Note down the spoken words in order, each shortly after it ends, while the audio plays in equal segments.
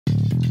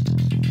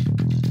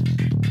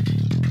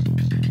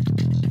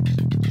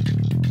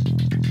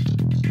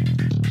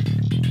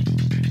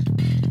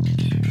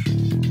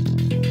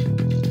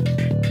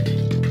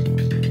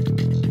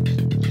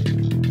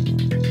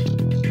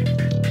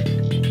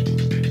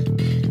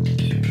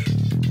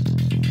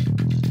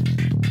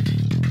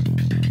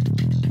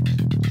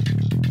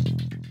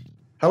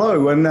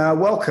Hello and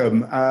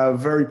welcome.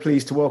 Very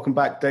pleased to welcome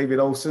back David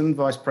Olson,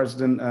 Vice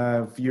President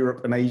of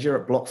Europe and Asia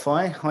at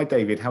BlockFi. Hi,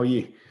 David. How are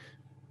you?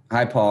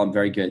 Hi, Paul. I'm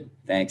very good.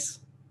 Thanks.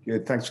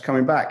 Good. Thanks for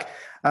coming back.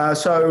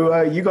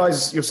 You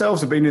guys yourselves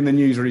have been in the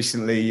news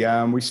recently.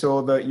 We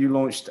saw that you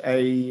launched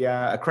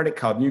a credit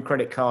card, new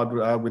credit card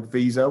with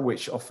Visa,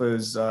 which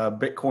offers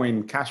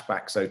Bitcoin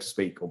cashback, so to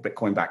speak, or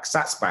Bitcoin back,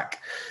 Sats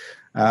back.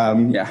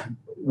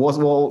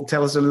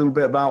 Tell us a little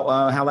bit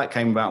about how that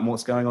came about and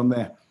what's going on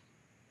there.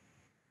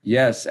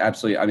 Yes,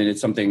 absolutely. I mean,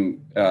 it's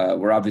something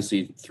we're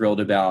obviously thrilled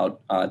about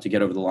to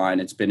get over the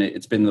line. It's been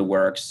in the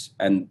works,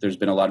 and there's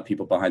been a lot of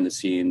people behind the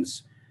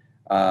scenes,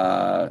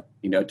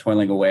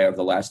 toiling away over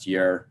the last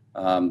year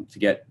to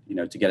get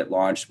it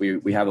launched.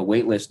 We have a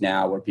wait list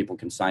now where people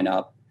can sign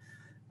up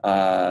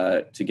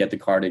to get the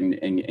card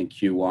in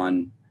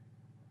Q1,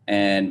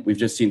 and we've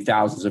just seen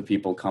thousands of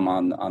people come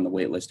on the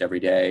wait list every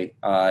day.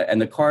 And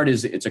the card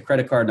it's a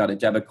credit card, not a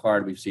debit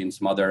card. We've seen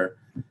some other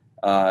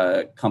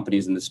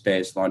companies in the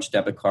space launch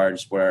debit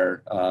cards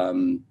where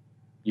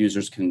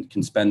users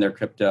can spend their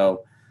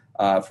crypto.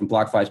 From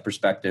BlockFi's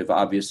perspective,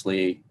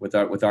 obviously, with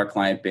our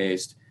client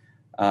base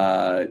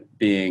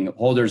being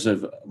holders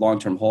of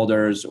long-term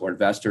holders or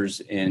investors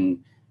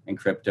in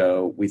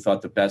crypto, we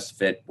thought the best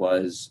fit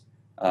was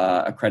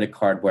a credit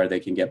card where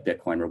they can get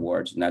Bitcoin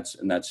rewards, and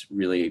that's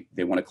really,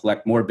 they want to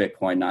collect more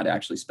Bitcoin, not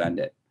actually spend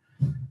it.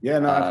 Yeah,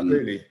 no,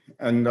 absolutely.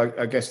 And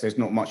I guess there's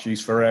not much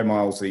use for air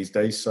miles these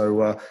days,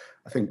 so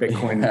I think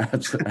Bitcoin,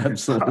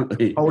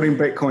 absolutely, holding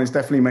Bitcoins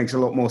definitely makes a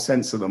lot more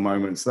sense at the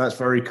moment. So that's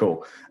very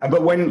cool.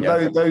 But when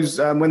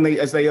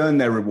as they earn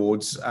their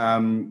rewards,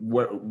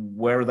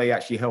 where are they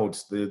actually held?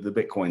 The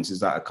Bitcoins, is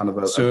that a kind of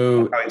a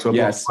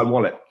BlockFi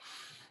wallet?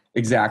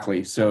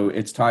 Exactly. So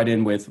it's tied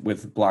in with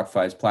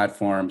BlockFi's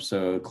platform.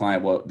 So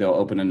they'll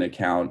open an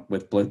account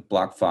with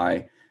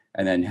BlockFi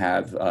and then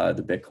have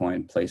the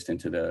Bitcoin placed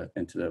into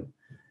the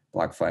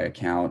BlockFi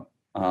account.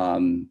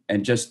 And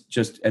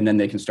then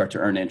they can start to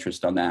earn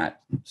interest on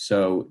that.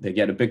 So they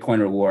get a Bitcoin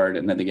reward,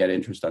 and then they get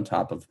interest on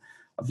top of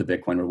the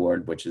Bitcoin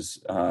reward, which is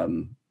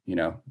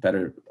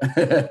better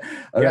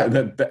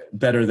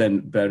better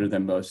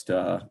than most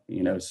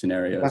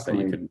scenarios. Definitely. That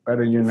you could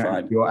better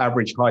find your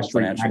average high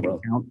street bank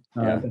account.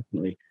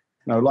 Definitely.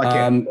 No,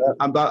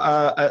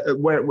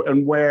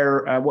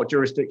 what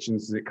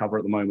jurisdictions does it cover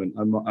at the moment?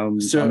 I'm in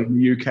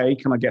the UK.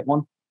 Can I get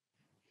one?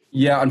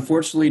 Yeah,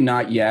 unfortunately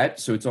not yet.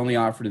 So it's only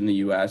offered in the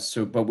US.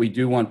 But we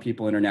do want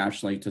people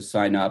internationally to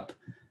sign up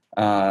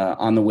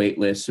on the wait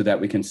list so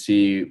that we can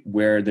see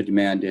where the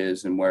demand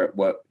is and where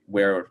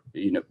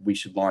we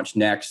should launch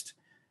next,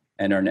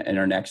 and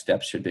our next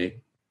steps should be.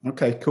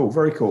 Okay, cool,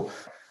 very cool.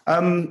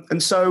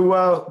 And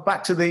so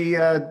back to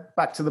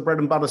the bread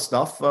and butter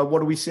stuff.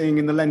 What are we seeing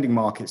in the lending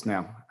markets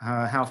now?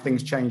 How have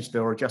things changed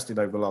or adjusted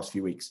over the last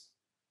few weeks?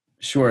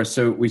 Sure.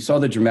 So we saw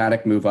the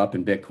dramatic move up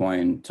in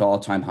Bitcoin to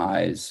all-time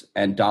highs,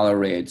 and dollar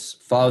rates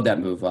followed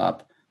that move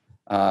up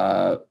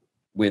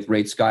with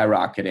rates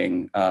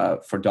skyrocketing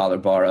for dollar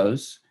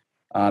borrows,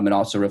 and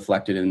also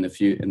reflected in the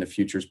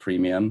futures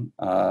premium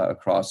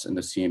across in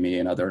the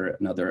CME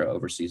and other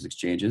overseas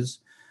exchanges.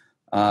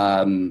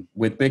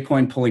 With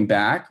Bitcoin pulling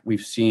back, we've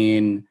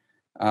seen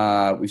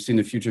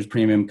the futures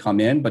premium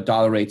come in, but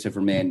dollar rates have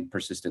remained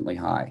persistently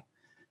high.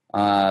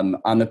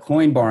 On the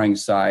coin borrowing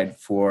side,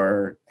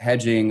 for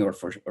hedging or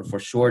for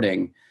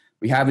shorting,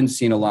 we haven't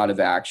seen a lot of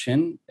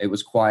action. It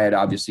was quiet,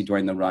 obviously,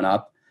 during the run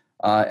up,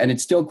 and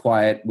it's still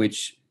quiet,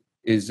 which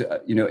is,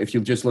 if you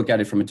just look at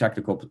it from a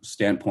technical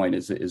standpoint,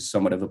 is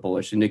somewhat of a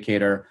bullish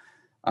indicator.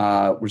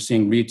 We're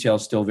seeing retail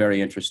still very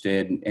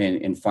interested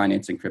in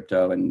financing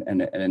crypto and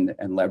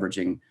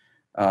leveraging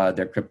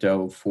their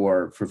crypto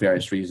for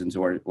various reasons,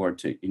 or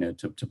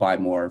to buy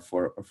more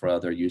for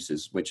other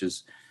uses, which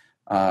is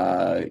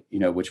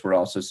which we're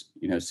also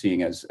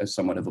seeing as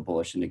somewhat of a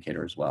bullish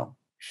indicator as well.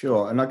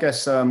 Sure, and I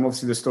guess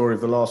obviously the story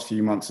of the last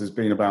few months has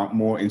been about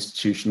more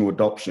institutional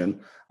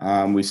adoption.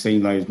 We've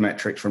seen those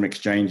metrics from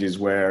exchanges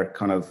where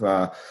kind of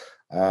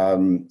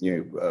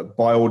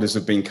buy orders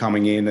have been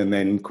coming in, and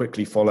then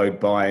quickly followed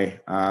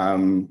by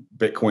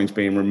Bitcoins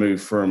being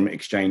removed from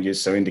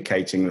exchanges, so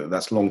indicating that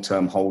that's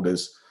long-term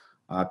holders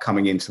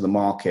coming into the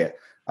market.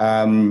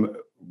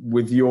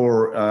 With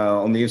your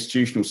on the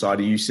institutional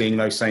side, are you seeing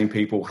those same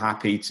people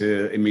happy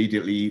to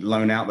immediately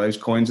loan out those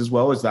coins as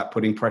well? Is that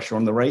putting pressure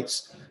on the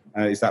rates?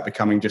 Is that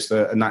becoming just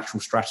a natural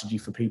strategy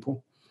for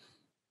people?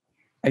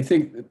 I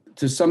think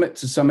to some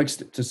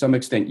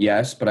extent,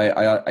 yes. But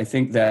I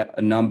think that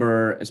a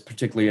number,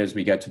 particularly as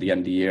we get to the end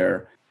of the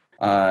year,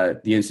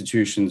 the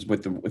institutions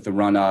with the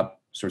run up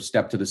sort of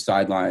stepped to the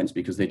sidelines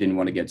because they didn't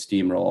want to get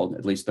steamrolled.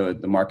 At least the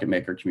market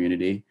maker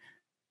community.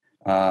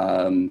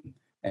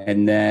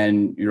 And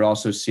then you're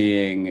also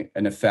seeing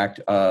an effect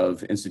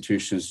of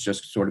institutions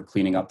just sort of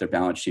cleaning up their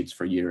balance sheets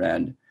for year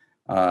end.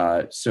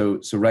 So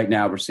right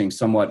now we're seeing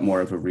somewhat more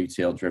of a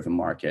retail driven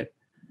market,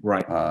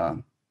 right,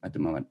 at the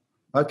moment.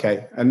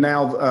 Okay, and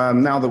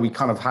now that we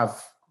kind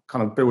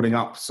of building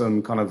up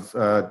some kind of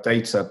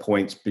data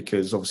points,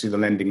 because obviously the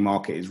lending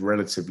market is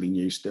relatively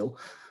new still.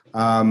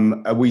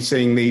 Are we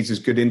seeing these as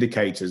good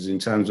indicators in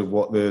terms of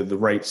what the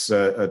rates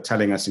are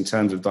telling us in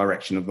terms of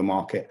direction of the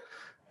market,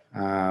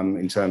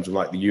 in terms of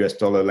like the US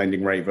dollar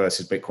lending rate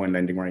versus Bitcoin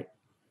lending rate?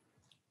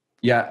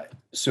 Yeah.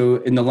 So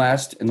in the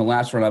last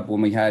run up,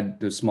 when we had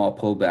the small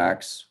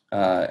pullbacks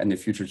and the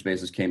futures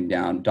basis came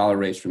down, dollar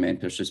rates remained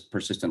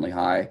persistently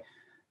high.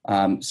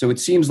 So it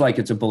seems like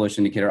it's a bullish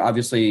indicator.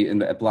 Obviously,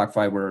 at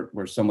BlockFi,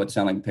 we're somewhat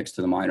selling picks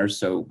to the miners,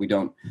 so we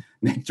don't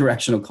make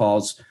directional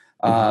calls.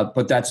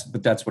 But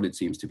that's what it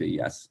seems to be.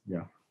 Yes.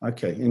 Yeah.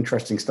 Okay.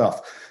 Interesting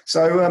stuff.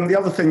 So the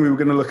other thing we were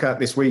going to look at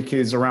this week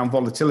is around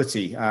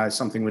volatility.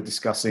 Something we're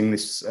discussing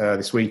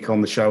this week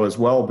on the show as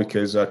well,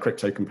 because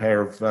Crypto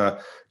Compare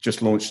have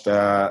just launched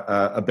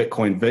a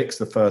Bitcoin VIX,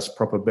 the first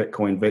proper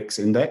Bitcoin VIX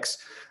index.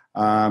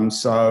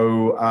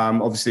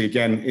 Obviously,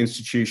 again,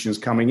 institutions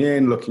coming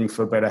in looking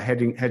for better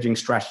hedging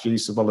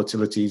strategies. So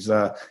volatility is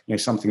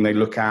something they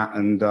look at,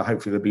 and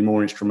hopefully there'll be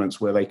more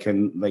instruments where they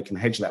can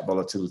hedge that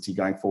volatility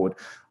going forward.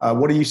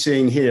 What are you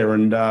seeing here,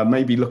 and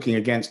maybe looking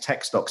against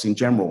tech stocks in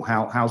general?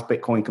 How's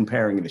Bitcoin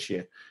comparing this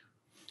year?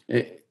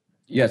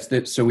 Yes,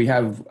 so we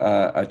have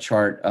a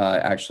chart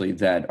actually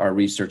that our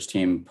research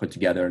team put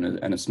together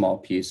and a small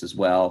piece as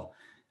well.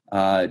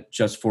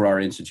 Just for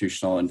our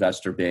institutional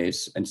investor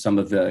base and some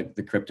of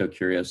the crypto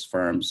curious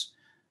firms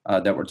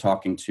that we're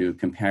talking to,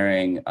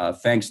 comparing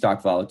FANG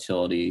stock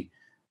volatility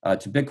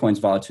to Bitcoin's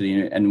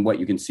volatility. And what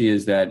you can see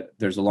is that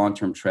there's a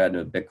long-term trend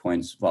of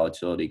Bitcoin's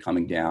volatility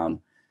coming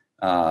down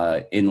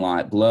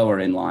below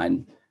or in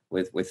line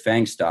with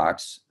FANG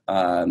stocks,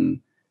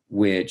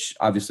 which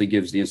obviously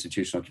gives the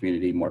institutional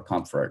community more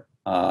comfort.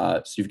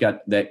 So you've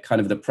got that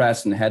kind of the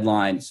press and the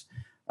headlines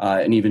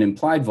and even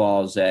implied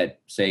vols at,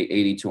 say,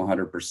 80 to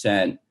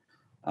 100%.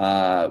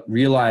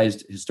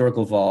 Realized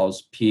historical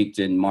vols peaked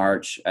in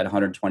March at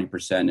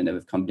 120% and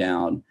have come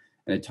down,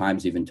 and at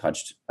times even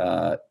touched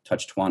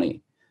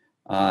 20.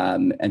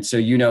 And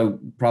so,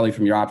 probably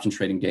from your option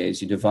trading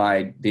days, you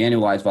divide the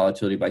annualized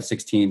volatility by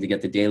 16 to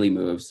get the daily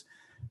moves.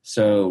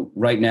 So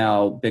right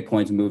now,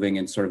 Bitcoin's moving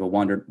in sort of a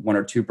 1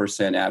 or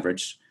 2%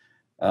 average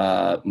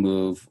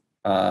move.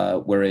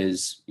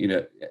 Whereas,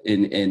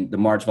 in the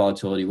March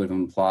volatility would have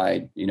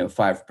implied,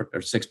 5 or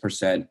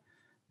 6%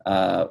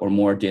 or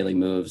more daily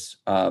moves.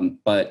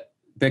 But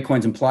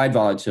Bitcoin's implied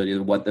volatility,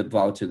 the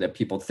volatility that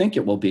people think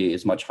it will be,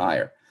 is much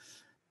higher.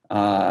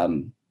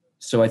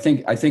 So I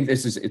think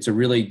it's a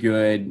really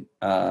good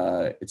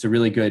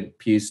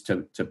piece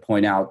to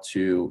point out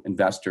to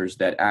investors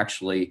that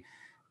actually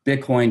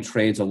Bitcoin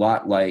trades a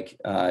lot like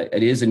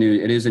it is a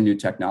new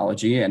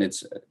technology, and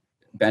it's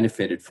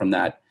benefited from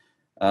that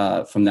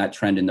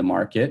trend in the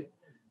market,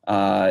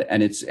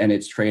 and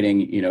it's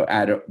trading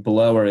at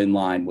below or in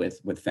line with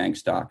FANG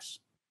stocks.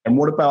 And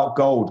what about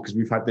gold? Because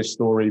we've had this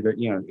story that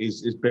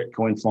is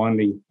Bitcoin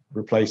finally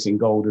replacing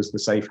gold as the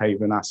safe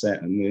haven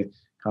asset and the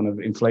kind of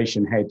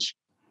inflation hedge?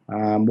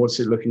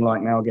 What's it looking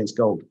like now against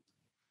gold?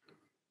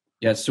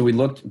 Yeah, so we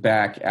looked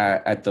back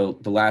at the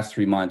last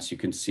 3 months. You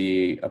can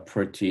see a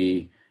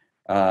pretty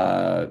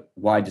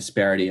wide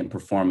disparity in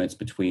performance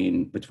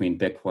between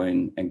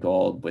Bitcoin and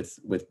gold, with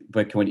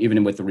Bitcoin,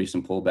 even with the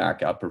recent pullback,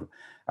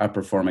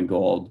 outperforming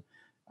gold,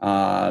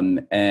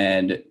 and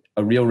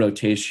a real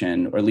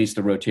rotation, or at least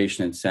a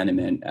rotation in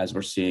sentiment, as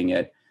we're seeing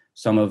it.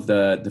 Some of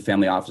the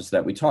family offices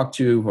that we talk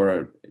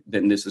to,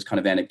 then this is kind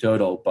of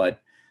anecdotal, but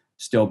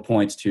still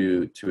points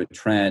to a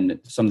trend.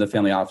 Some of the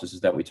family offices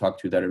that we talk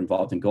to that are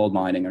involved in gold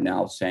mining are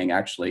now saying,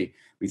 actually,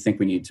 we think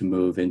we need to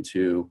move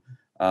into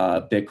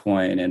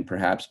Bitcoin and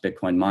perhaps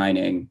Bitcoin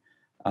mining,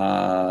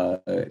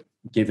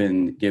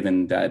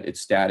 given that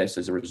its status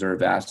as a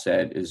reserve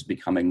asset is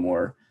becoming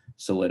more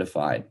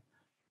solidified.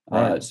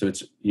 Right.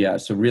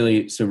 So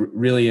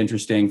really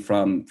interesting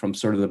from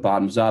sort of the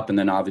bottoms up, and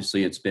then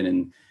obviously it's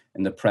been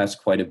in the press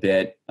quite a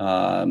bit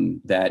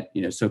that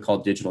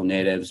so-called digital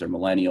natives or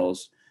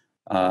millennials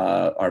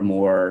are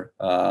more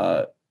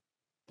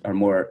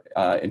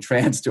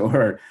entranced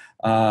or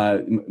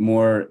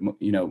more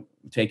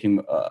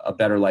taking a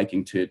better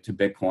liking to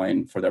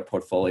Bitcoin for their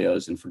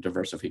portfolios and for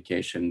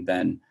diversification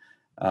than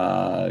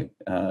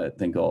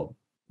gold.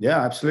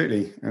 Yeah,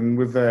 absolutely. And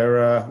with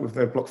their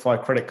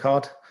BlockFi credit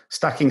card,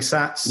 stacking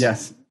sats,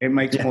 yes, it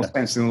makes more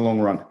sense in the long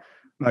run.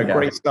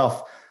 Great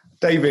stuff.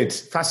 David,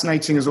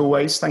 fascinating as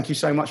always. Thank you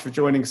so much for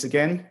joining us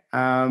again,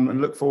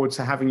 and look forward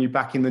to having you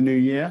back in the new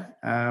year.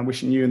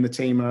 Wishing you and the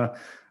team a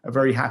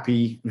very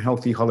happy and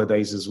healthy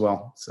holidays as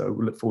well. So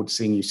we look forward to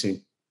seeing you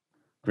soon.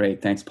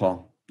 Great. Thanks,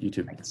 Paul. You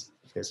too. Thanks.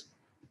 Cheers.